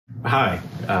Hi,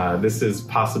 this is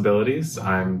Possibilities.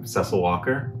 I'm Cecil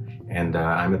Walker, and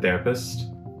I'm a therapist.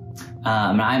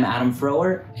 I'm Adam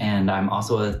Froerer, and I'm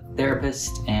also a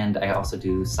therapist, and I also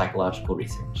do psychological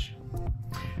research.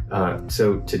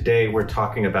 So today we're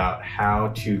talking about how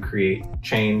to create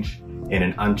change in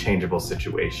an unchangeable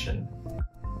situation.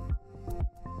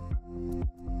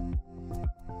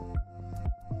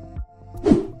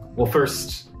 Well,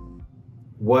 first,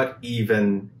 what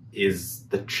even is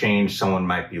the change someone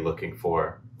might be looking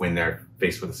for when they're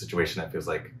faced with a situation that feels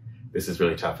like this is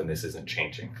really tough and this isn't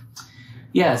changing?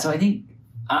 Yeah, so I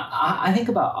think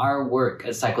about our work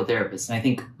as psychotherapists, and I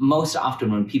think most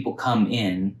often when people come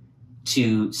in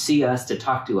to see us, to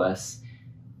talk to us,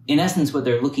 in essence, what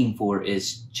they're looking for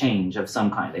is change of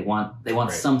some kind. They want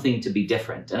Right. something to be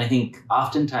different. And I think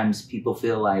oftentimes people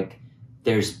feel like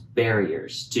there's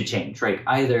barriers to change, right?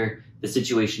 Either the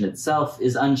situation itself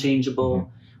is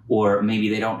unchangeable, or maybe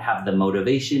they don't have the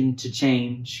motivation to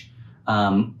change,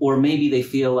 or maybe they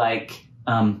feel like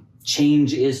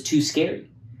change is too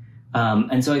scary.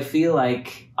 And so I feel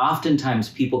like oftentimes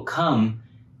people come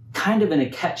kind of in a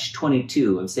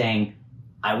catch-22 of saying,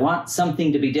 I want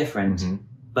something to be different,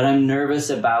 but I'm nervous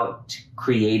about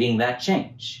creating that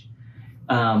change.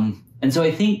 And so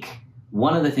I think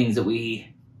one of the things that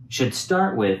we should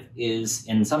start with is,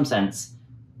 in some sense,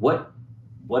 what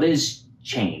is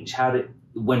change?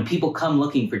 When people come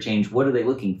looking for change, what are they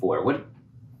looking for? What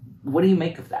do you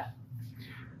make of that?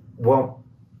 Well,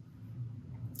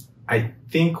 I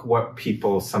think what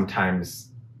people sometimes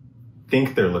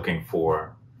think they're looking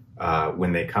for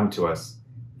when they come to us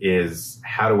is,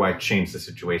 how do I change the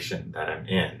situation that I'm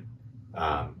in?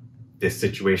 This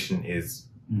situation is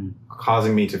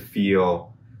causing me to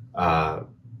feel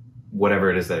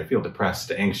whatever it is that I feel: depressed,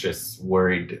 anxious,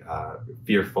 worried,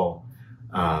 fearful,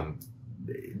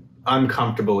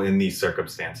 uncomfortable in these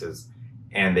circumstances.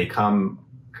 And they come,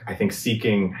 I think,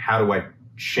 seeking, how do I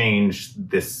change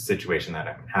this situation that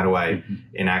I'm in? How do I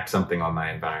enact something on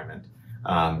my environment?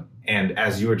 And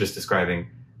as you were just describing,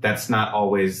 that's not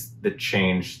always the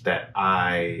change that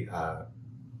I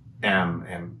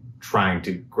am trying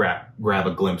to grab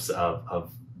a glimpse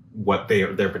of what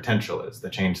their potential is, the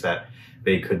change that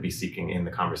they could be seeking in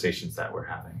the conversations that we're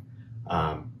having.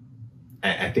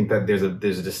 I think that there's a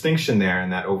distinction there,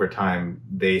 and that over time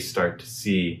they start to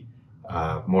see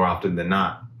more often than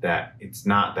not that it's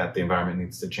not that the environment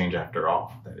needs to change after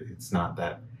all. That it's not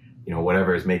that,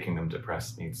 whatever is making them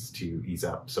depressed needs to ease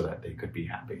up so that they could be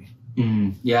happy.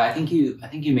 Yeah, I think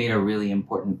you made a really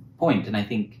important point, and I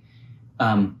think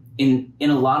in a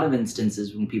lot of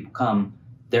instances when people come,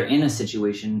 they're in a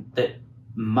situation that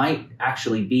might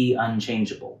actually be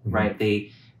unchangeable, right?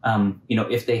 They,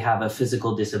 if they have a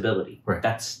physical disability, right,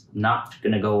 that's not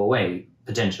going to go away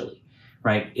potentially,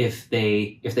 right? If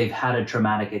they've had a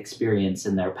traumatic experience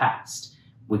in their past,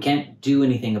 we can't do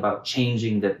anything about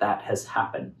changing that has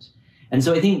happened. And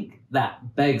so I think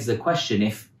that begs the question,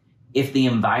 if the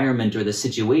environment or the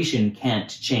situation can't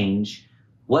change,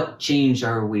 what change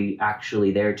are we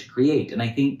actually there to create? And I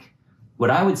think what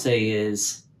I would say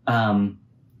is,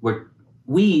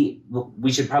 we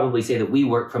should probably say that we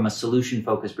work from a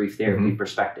solution-focused brief therapy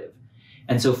perspective.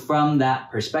 And so from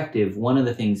that perspective, one of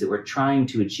the things that we're trying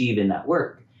to achieve in that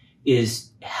work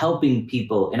is helping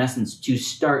people, in essence, to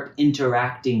start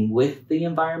interacting with the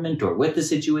environment or with the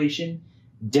situation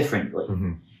differently.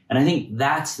 And I think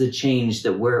that's the change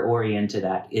that we're oriented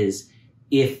at, is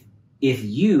if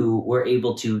you were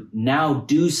able to now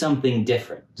do something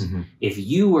different, if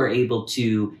you were able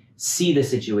to see the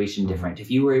situation different,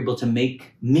 if you were able to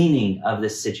make meaning of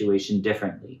this situation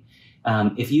differently,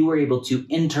 if you were able to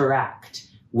interact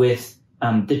with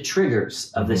the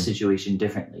triggers of the situation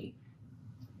differently,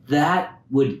 that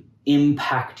would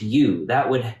impact you. That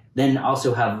would then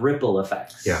also have ripple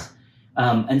effects. Yeah.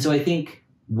 And so I think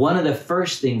one of the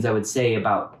first things I would say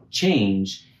about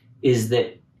change is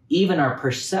that even our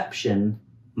perception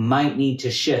might need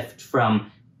to shift from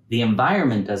the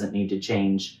environment doesn't need to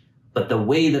change, but the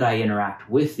way that I interact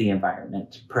with the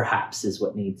environment perhaps is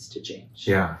what needs to change.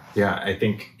 Yeah. I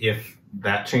think if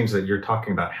that change that you're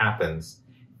talking about happens,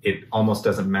 it almost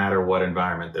doesn't matter what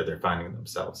environment that they're finding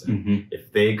themselves in.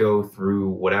 If they go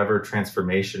through whatever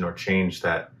transformation or change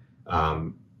that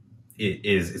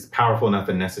is powerful enough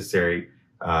and necessary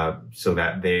so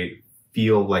that they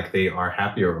feel like they are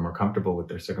happier or more comfortable with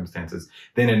their circumstances,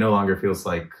 then it no longer feels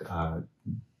like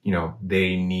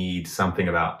they need something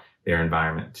about their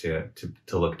environment to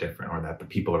look different, or that the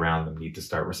people around them need to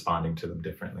start responding to them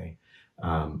differently.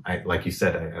 Like you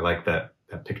said, I like that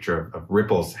picture of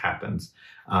ripples happens.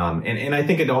 And I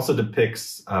think it also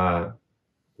depicts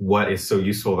what is so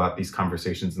useful about these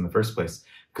conversations in the first place.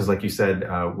 because like you said,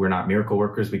 we're not miracle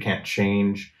workers. We can't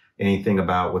change anything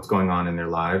about what's going on in their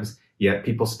lives. Yet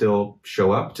people still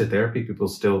show up to therapy. People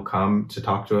still come to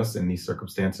talk to us in these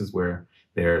circumstances where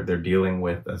they're dealing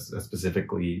with a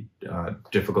specifically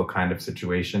difficult kind of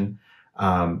situation.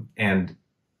 And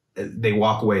they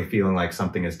walk away feeling like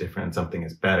something is different, something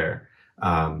is better,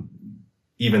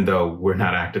 even though we're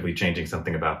not actively changing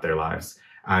something about their lives.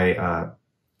 I,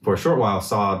 for a short while,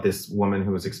 saw this woman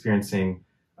who was experiencing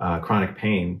chronic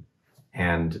pain,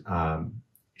 and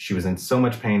she was in so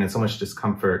much pain and so much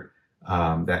discomfort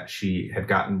that she had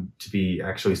gotten to be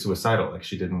actually suicidal. Like,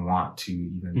 she didn't want to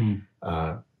even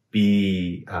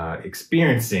be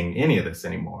experiencing any of this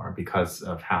anymore because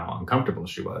of how uncomfortable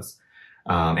she was.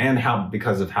 And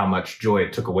because of how much joy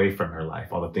it took away from her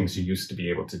life, all the things she used to be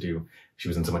able to do. She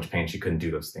was in so much pain, she couldn't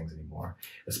do those things anymore.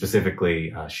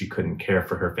 Specifically, she couldn't care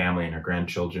for her family and her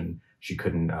grandchildren. She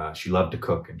loved to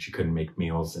cook, and she couldn't make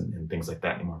meals and things like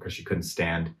that anymore because she couldn't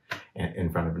stand in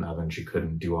front of an oven. She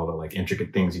couldn't do all the like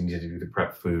intricate things you needed to do to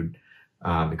prep food,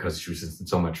 because she was in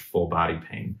so much full body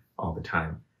pain all the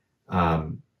time.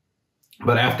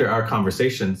 But after our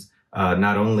conversations,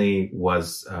 not only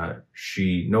was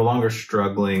she no longer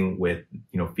struggling with,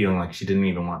 feeling like she didn't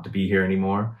even want to be here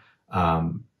anymore.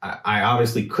 I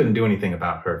obviously couldn't do anything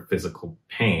about her physical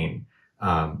pain,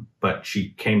 but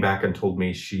she came back and told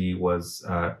me she was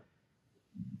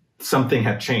something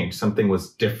had changed, something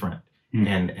was different,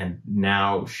 and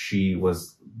now she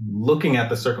was looking at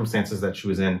the circumstances that she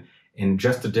was in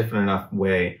just a different enough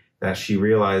way that she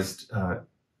realized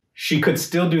she could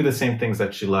still do the same things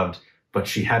that she loved, but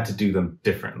she had to do them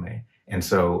differently. And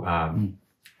so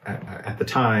at the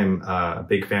time, a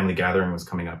big family gathering was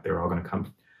coming up. They were all going to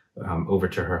come over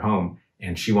to her home,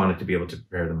 and she wanted to be able to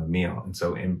prepare them a meal. And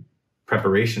so in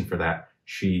preparation for that,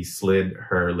 she slid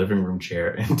her living room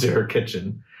chair into her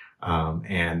kitchen,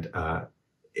 and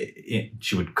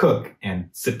she would cook and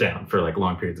sit down for like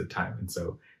long periods of time. And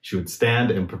so she would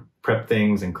stand and prep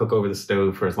things and cook over the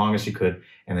stove for as long as she could,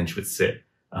 and then she would sit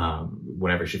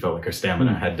whenever she felt like her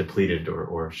stamina had depleted,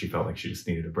 or she felt like she just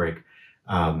needed a break.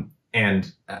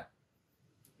 And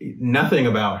nothing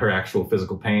about her actual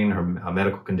physical pain, her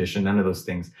medical condition, none of those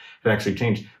things had actually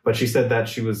changed. But she said that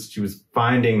she was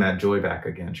finding that joy back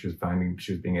again. She was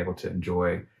being able to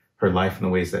enjoy her life in the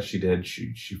ways that she did.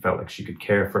 She felt like she could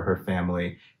care for her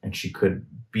family, and she could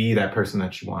be that person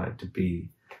that she wanted to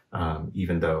be,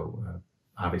 even though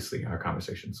obviously in our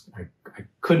conversations, I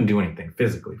couldn't do anything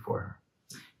physically for her.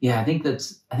 Yeah, I think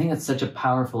that's such a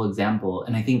powerful example.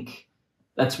 And I think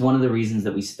that's one of the reasons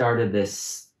that we started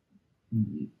this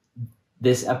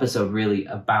episode really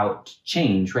about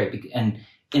change, right? And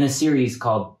in a series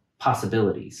called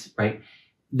Possibilities, right?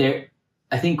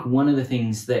 I think one of the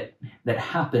things that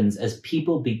happens as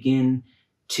people begin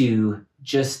to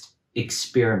just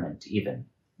experiment even,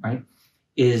 right?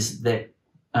 Is that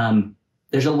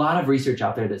there's a lot of research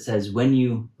out there that says when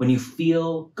you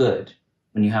feel good,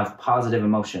 when you have positive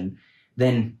emotion,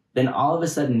 then all of a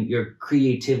sudden your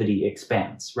creativity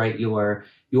expands, right? Your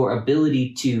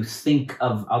ability to think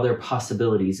of other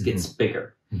possibilities gets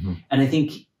bigger. And I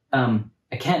think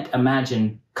I can't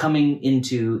imagine coming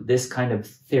into this kind of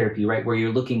therapy, right, where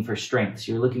you're looking for strengths,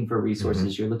 you're looking for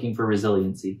resources, you're looking for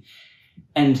resiliency,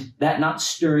 and that not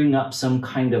stirring up some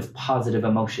kind of positive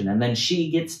emotion. And then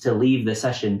she gets to leave the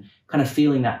session kind of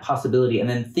feeling that possibility, and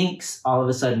then thinks all of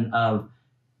a sudden of,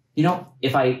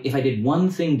 if I did one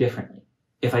thing differently,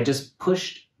 if I just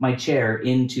pushed my chair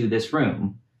into this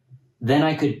room, then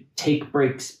I could take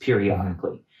breaks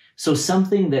periodically. So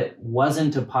something that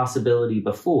wasn't a possibility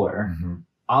before,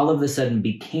 all of a sudden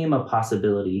became a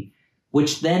possibility,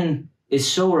 which then is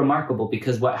so remarkable,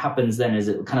 because what happens then is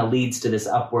it kind of leads to this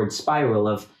upward spiral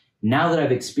of, now that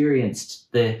I've experienced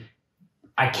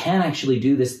I can actually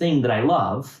do this thing that I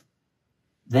love,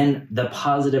 then the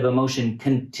positive emotion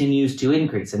continues to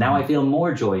increase. And now I feel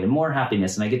more joy and more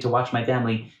happiness, and I get to watch my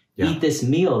family eat this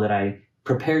meal that I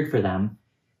prepared for them.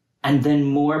 And then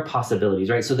more possibilities,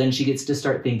 right? So then she gets to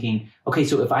start thinking, okay,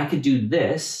 so if I could do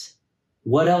this,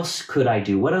 what else could I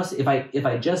do? What else, if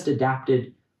I just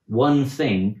adapted one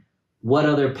thing, what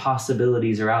other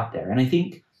possibilities are out there? And I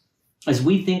think as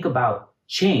we think about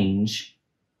change,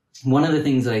 one of the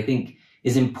things that I think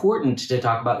is important to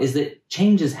talk about is that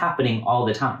change is happening all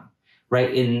the time,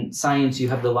 right? In science, you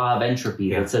have the law of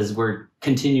entropy that says we're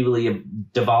continually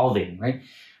devolving, right?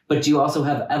 But you also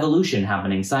have evolution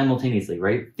happening simultaneously,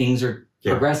 right? Things are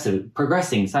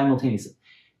progressing simultaneously.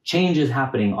 Change is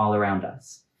happening all around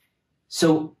us.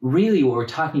 So really what we're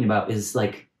talking about is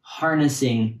like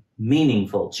harnessing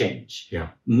meaningful change,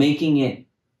 making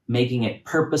it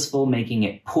purposeful, making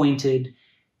it pointed,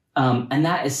 And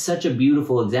that is such a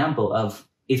beautiful example of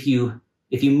if you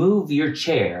move your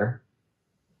chair,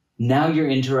 now you're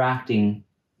interacting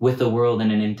with the world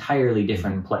in an entirely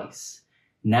different place.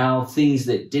 Now things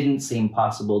that didn't seem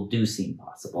possible do seem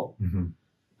possible. And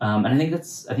I think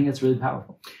that's really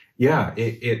powerful. Yeah,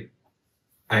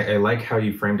 I like how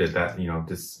you framed it, that,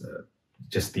 this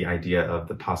just the idea of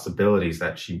the possibilities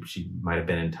that she might have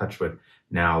been in touch with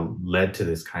now led to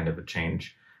this kind of a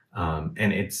change.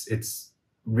 And it's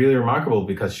really remarkable,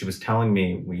 because she was telling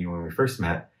me when we first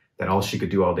met that all she could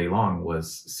do all day long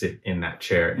was sit in that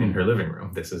chair in her living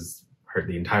room. This is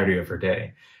the entirety of her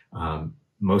day.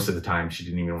 Most of the time she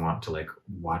didn't even want to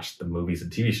watch the movies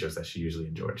and TV shows that she usually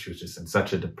enjoyed. She was just in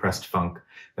such a depressed funk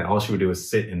that all she would do was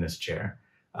sit in this chair.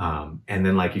 And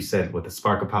then, like you said, with the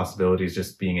spark of possibilities,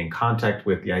 just being in contact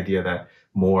with the idea that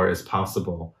more is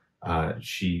possible,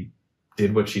 she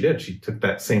did what she did. She took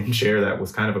that same chair that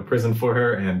was kind of a prison for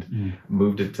her and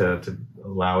moved it to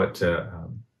allow it to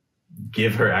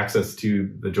give her access to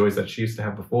the joys that she used to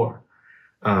have before.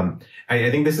 I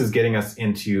think this is getting us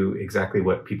into exactly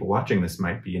what people watching this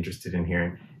might be interested in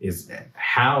hearing, is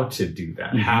how to do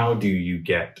that. How do you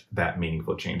get that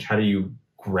meaningful change? How do you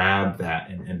grab that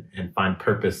and find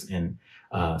purpose in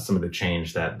some of the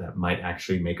change that might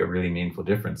actually make a really meaningful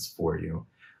difference for you?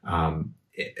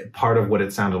 Part of what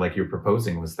it sounded like you were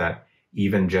proposing was that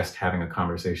even just having a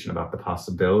conversation about the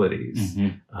possibilities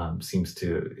seems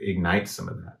to ignite some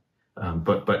of that.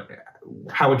 But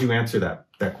how would you answer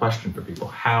that question for people?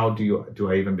 How do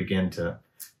I even begin to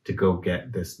go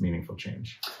get this meaningful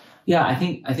change? Yeah, I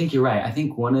think you're right. I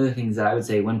think one of the things that I would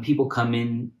say when people come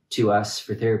in to us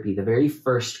for therapy, the very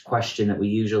first question that we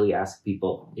usually ask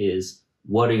people is,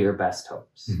 what are your best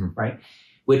hopes? Right?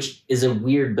 Which is a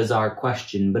weird, bizarre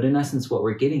question. But in essence, what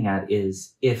we're getting at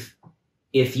is if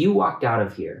you walked out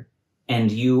of here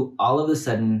and you all of a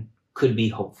sudden could be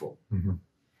hopeful,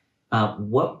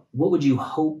 what would you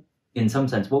hope, in some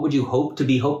sense, what would you hope to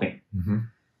be hoping?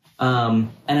 And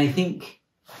I think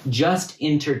just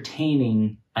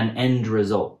entertaining an end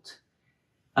result.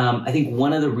 I think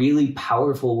one of the really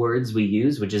powerful words we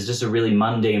use, which is just a really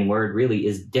mundane word, really,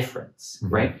 is difference,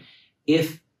 right?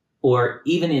 Or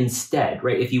even instead,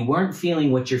 right? If you weren't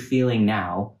feeling what you're feeling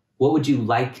now, what would you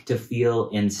like to feel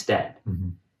instead?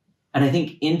 And I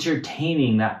think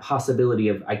entertaining that possibility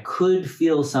of, I could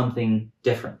feel something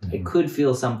different. I could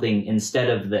feel something instead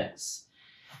of this.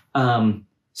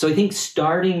 So I think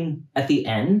starting at the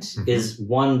end is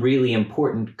one really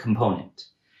important component.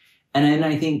 And then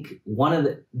I think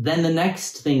then the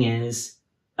next thing is,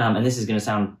 and this is going to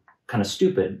sound kind of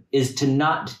stupid, is to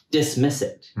not dismiss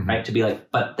it, right? To be like,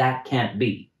 but that can't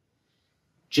be.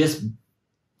 Just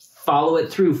follow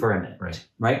it through for a minute,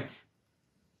 right?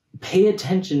 Pay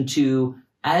attention to,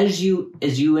 as you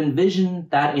envision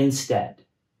that instead,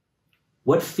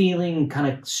 what feeling kind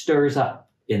of stirs up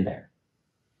in there.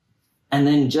 And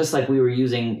then, just like we were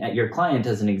using at your client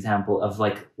as an example of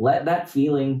let that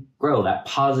feeling grow, that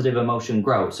positive emotion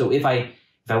grow. So if I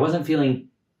wasn't feeling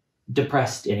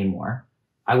depressed anymore,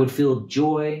 I would feel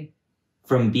joy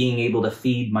from being able to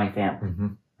feed my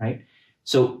family, right?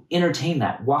 So entertain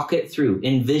that, walk it through,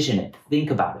 envision it,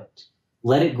 think about it,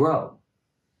 let it grow.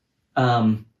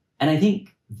 And I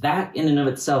think that in and of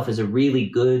itself is a really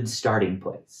good starting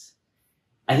place.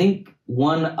 I think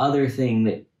one other thing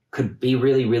that could be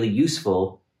really, really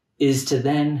useful is to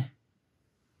then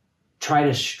try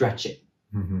to stretch it,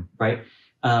 right?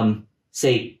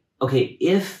 Say, okay,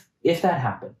 if that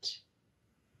happened,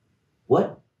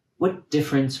 what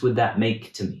difference would that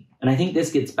make to me? And I think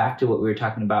this gets back to what we were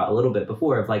talking about a little bit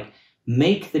before of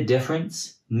make the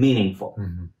difference meaningful.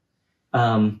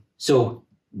 So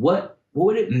what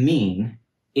would it mean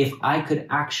if I could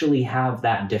actually have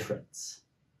that difference?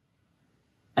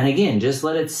 And again, just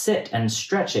let it sit and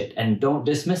stretch it and don't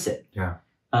dismiss it.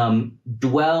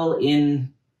 Dwell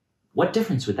in, what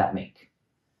difference would that make?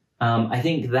 I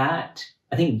think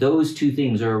those two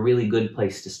things are a really good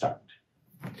place to start.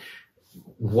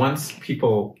 Once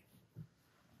people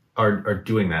are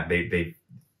doing that, they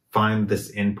find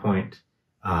this endpoint,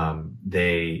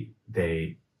 they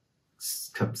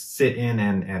sit in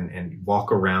and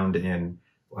walk around in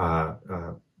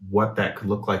what that could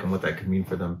look like and what that could mean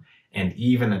for them, and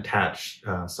even attach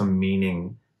some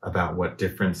meaning about what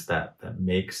difference that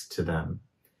makes to them.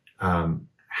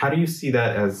 How do you see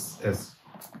that as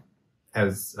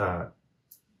a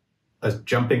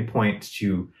jumping point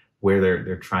to where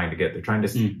they're trying to get? They're trying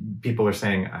to. People are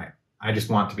saying, I just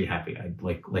want to be happy. I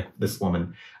like this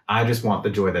woman. I just want the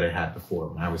joy that I had before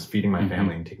when I was feeding my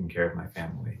family and taking care of my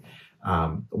family.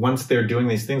 Once they're doing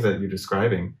these things that you're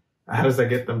describing, how does that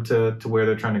get them to where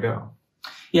they're trying to go?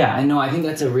 Yeah, I know. I think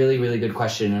that's a really, really good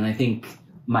question. And I think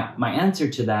my answer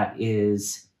to that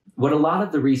is what a lot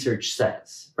of the research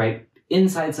says, right?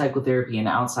 Inside psychotherapy and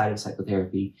outside of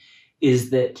psychotherapy is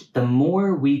that the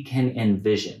more we can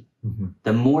envision,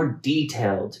 the more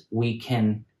detailed we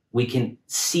can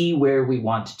see where we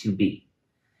want to be,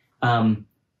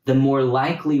 the more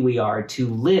likely we are to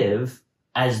live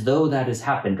as though that has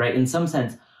happened, right? In some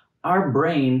sense, our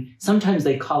brain, sometimes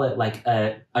they call it like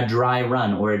a dry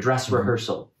run or a dress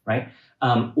rehearsal, right?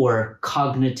 Or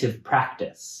cognitive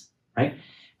practice, right?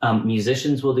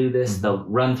 Musicians will do this. They'll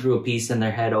run through a piece in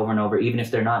their head over and over, even if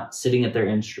they're not sitting at their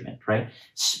instrument, right?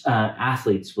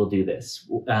 Athletes will do this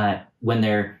when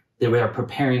they're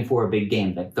preparing for a big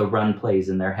game, like the run plays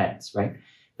in their heads, right?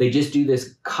 They just do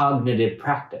this cognitive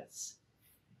practice.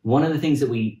 One of the things that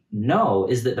we know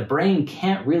is that the brain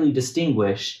can't really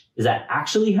distinguish, is that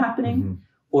actually happening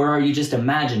or are you just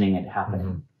imagining it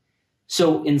happening?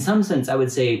 So in some sense, I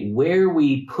would say where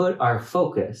we put our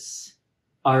focus,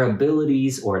 our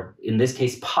abilities, or in this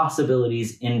case,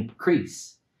 possibilities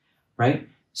increase, right?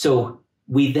 So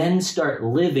we then start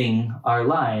living our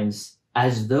lives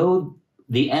as though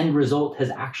the end result has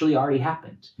actually already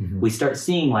happened. We start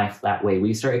seeing life that way.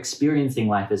 We start experiencing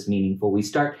life as meaningful.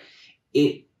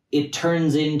 It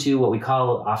turns into what we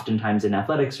call oftentimes in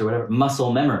athletics or whatever,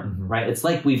 muscle memory, right? It's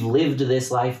like we've lived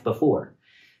this life before.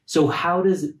 So how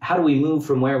do we move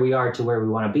from where we are to where we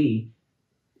want to be?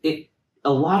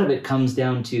 A lot of it comes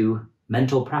down to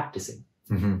mental practicing.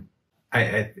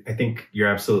 I think you're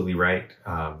absolutely right.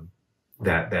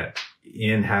 That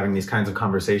in having these kinds of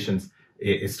conversations,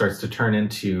 it starts to turn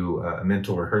into a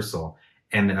mental rehearsal.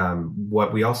 And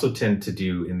what we also tend to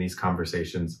do in these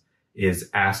conversations is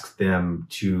ask them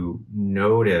to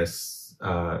notice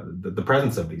the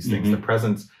presence of these things, the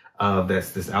presence of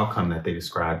this outcome that they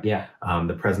described,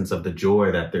 the presence of the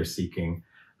joy that they're seeking.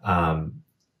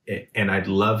 And I'd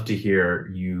love to hear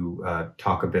you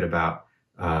talk a bit about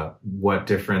what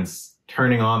difference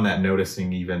turning on that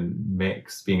noticing even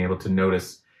makes, being able to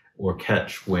notice or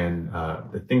catch when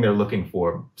the thing they're looking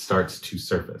for starts to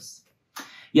surface.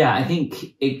 Yeah, I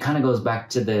think it kind of goes back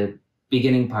to the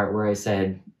beginning part where I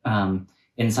said,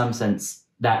 in some sense,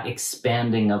 that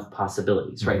expanding of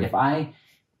possibilities, right?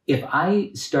 If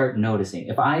I start noticing,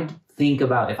 if I think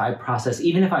about, if I process,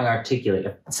 even if I articulate,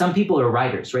 some people are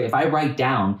writers, right? If I write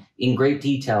down in great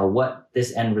detail what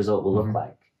this end result will look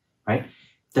like, right?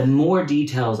 The more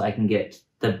details I can get,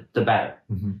 the better.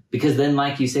 Because then,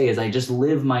 like you say, as I just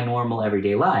live my normal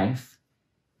everyday life,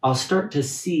 I'll start to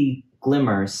see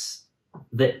glimmers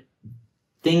that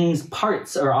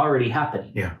parts are already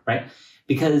happening, right?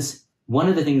 Because one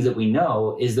of the things that we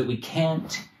know is that we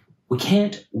can't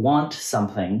want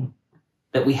something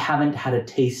that we haven't had a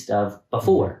taste of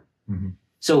before.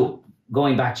 So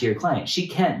going back to your client, she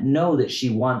can't know that she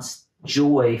wants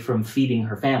joy from feeding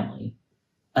her family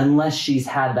unless she's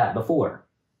had that before,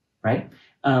 right?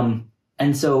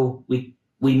 And so we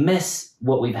miss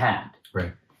what we've had.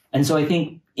 Right. And so I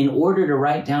think in order to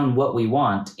write down what we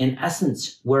want, in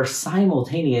essence, we're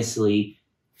simultaneously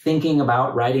thinking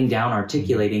about writing down,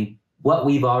 articulating what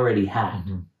we've already had.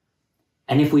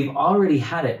 And if we've already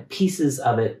had it, pieces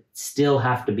of it still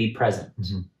have to be present.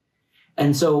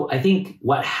 And so I think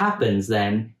what happens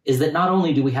then is that not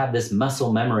only do we have this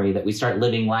muscle memory that we start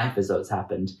living life as though it's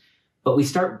happened, but we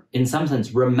start, in some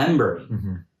sense,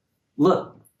 remembering,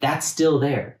 look, that's still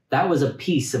there. That was a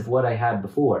piece of what I had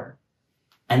before.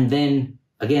 And then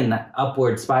again, that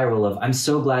upward spiral of, I'm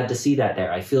so glad to see that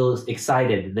there. I feel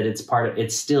excited that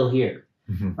it's still here,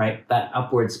 right? That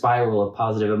upward spiral of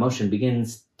positive emotion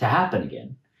begins to happen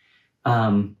again.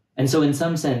 And so in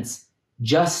some sense,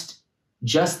 just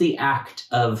the act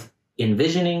of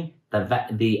envisioning,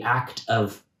 the act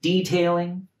of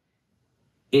detailing,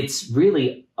 it's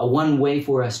really a one way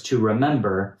for us to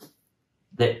remember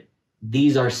that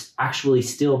these are actually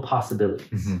still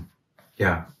possibilities.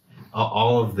 Yeah.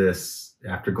 All of this,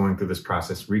 after going through this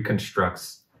process,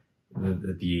 reconstructs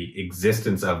the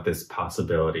existence of this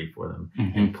possibility for them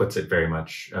and puts it very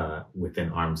much within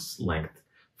arm's length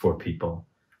for people.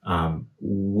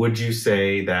 Would you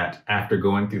say that after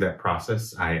going through that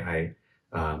process, I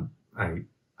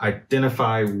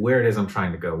identify where it is I'm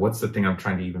trying to go? What's the thing I'm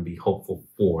trying to even be hopeful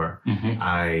for?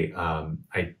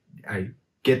 I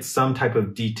get some type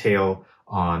of detail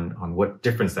on what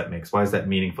difference that makes. Why is that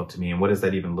meaningful to me? And what does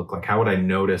that even look like? How would I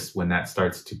notice when that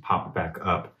starts to pop back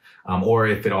up? Or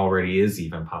if it already is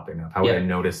even popping up, how would I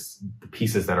notice the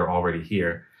pieces that are already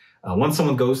here? Once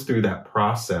someone goes through that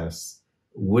process,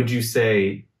 would you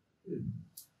say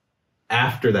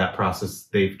after that process,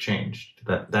 they've changed,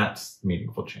 that's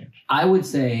meaningful change? I would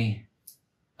say,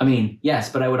 yes,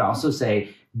 but I would also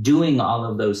say doing all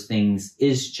of those things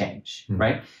is change,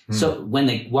 right? Mm-hmm. So when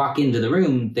they walk into the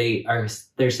room,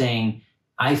 they're saying,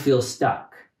 I feel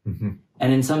stuck. Mm-hmm.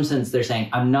 And in some sense, they're saying,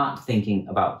 I'm not thinking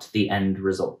about the end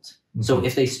result. Mm-hmm. So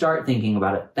if they start thinking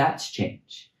about it, that's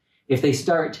change. If they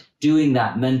start doing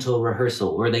that mental rehearsal,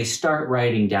 or they start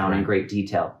writing down in great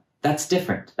detail, that's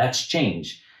different. That's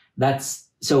change.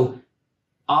 So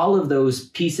all of those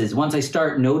pieces, once I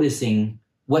start noticing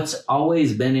what's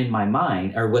always been in my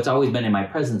mind, or what's always been in my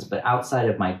presence, but outside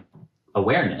of my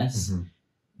awareness, mm-hmm.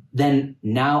 then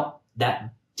now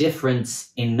that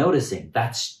difference in noticing,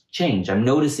 that's change. I'm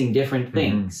noticing different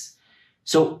things. Mm-hmm.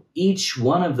 So each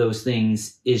one of those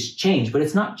things is change, but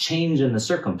it's not change in the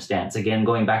circumstance. Again,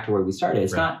 going back to where we started,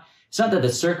 it's not that the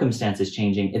circumstance is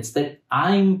changing. It's that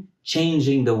I'm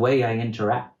changing the way I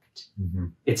interact. Mm-hmm.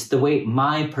 It's the way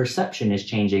my perception is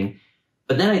changing.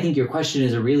 But then I think your question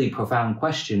is a really profound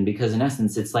question, because in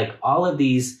essence, it's like all of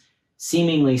these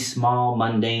seemingly small,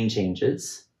 mundane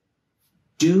changes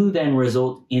do then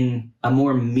result in a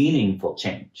more meaningful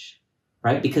change,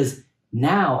 right? Because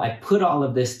now I put all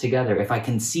of this together. If I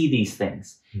can see these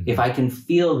things, mm-hmm. if I can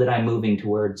feel that I'm moving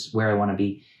towards where I want to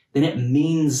be, then it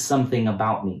means something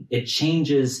about me. It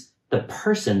changes the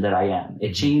person that I am.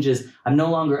 It changes. I'm no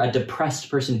longer a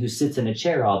depressed person who sits in a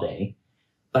chair all day,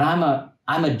 but I'm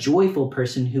a joyful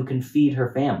person who can feed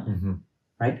her family, mm-hmm.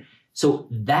 right? So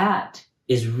that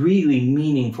is really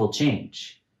meaningful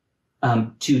change.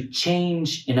 To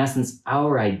change, in essence,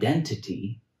 our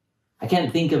identity, I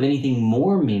can't think of anything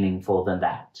more meaningful than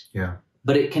that. Yeah.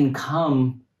 But it can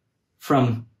come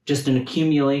from just an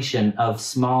accumulation of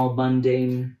small,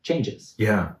 mundane changes.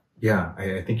 Yeah. Yeah.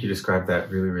 I think you described that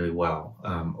really, really well.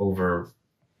 Over,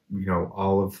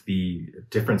 all of the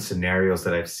different scenarios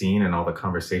that I've seen and all the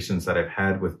conversations that I've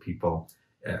had with people,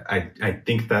 I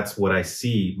think that's what I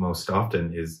see most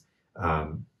often is,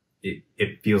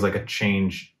 it feels like a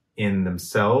change in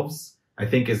themselves, I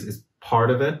think is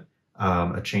part of it.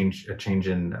 A change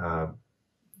in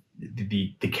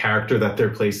the character that they're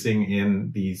placing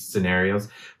in these scenarios.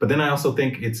 But then I also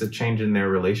think it's a change in their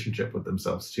relationship with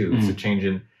themselves too. Mm. It's a change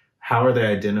in how are they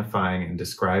identifying and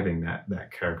describing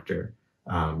that character.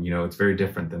 It's very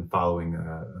different than following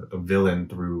a villain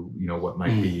through, what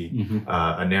might be mm-hmm.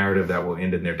 A narrative that will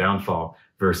end in their downfall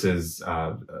versus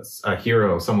a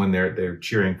hero, someone they're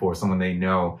cheering for, someone they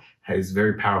know is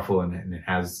very powerful and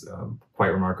has quite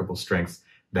remarkable strengths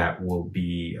that will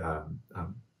be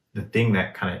the thing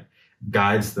that kind of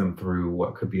guides them through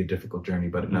what could be a difficult journey,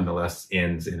 but it nonetheless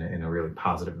ends in a really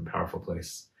positive and powerful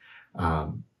place.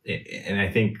 And I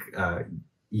think, I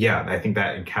think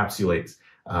that encapsulates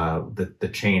the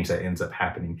change that ends up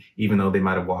happening, even though they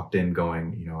might have walked in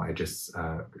going, I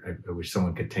wish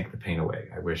someone could take the pain away.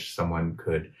 I wish someone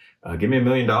could give me $1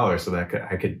 million so that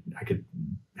I could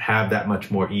have that much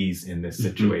more ease in this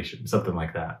situation, mm-hmm. something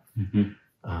like that. Mm-hmm.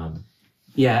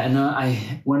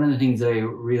 And one of the things that I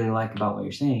really like about what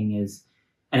you're saying is,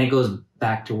 and it goes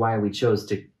back to why we chose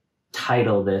to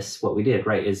title this what we did,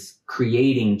 right, is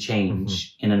creating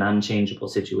change mm-hmm. in an unchangeable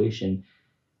situation.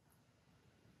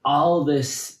 All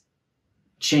this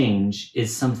change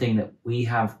is something that we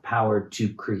have power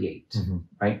to create, mm-hmm.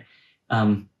 right?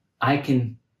 I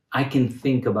can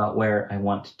think about where I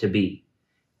want to be.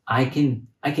 I can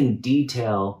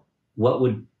detail what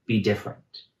would be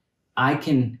different. I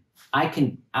can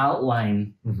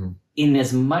outline mm-hmm. in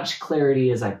as much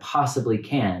clarity as I possibly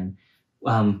can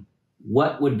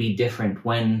what would be different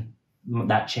when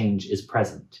that change is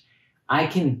present. I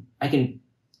can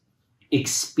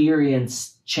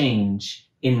experience change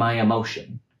in my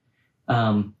emotion.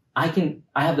 I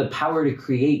have the power to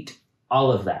create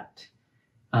all of that.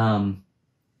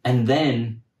 And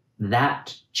then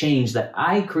that change that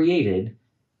I created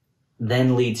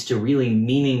then leads to really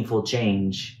meaningful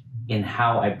change in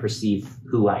how I perceive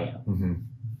who I am. Mm-hmm.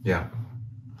 Yeah.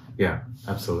 Yeah,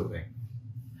 absolutely.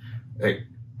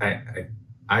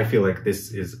 I feel like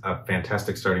this is a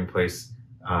fantastic starting place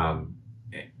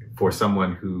for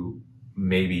someone who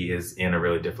maybe is in a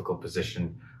really difficult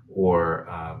position, or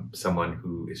someone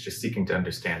who is just seeking to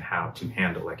understand how to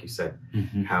handle, like you said,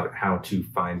 mm-hmm. how to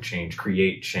find change,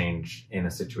 create change in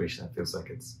a situation that feels like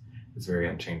it's very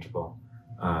unchangeable.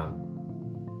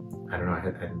 I don't know. I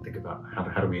didn't think about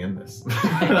how do we end this.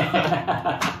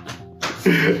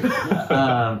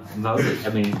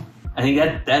 I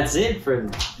think that's it for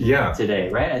today,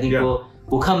 right? I think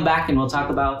we'll come back and we'll talk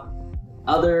about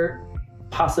other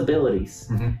possibilities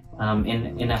mm-hmm.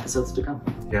 In episodes to come.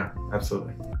 Yeah,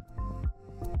 absolutely.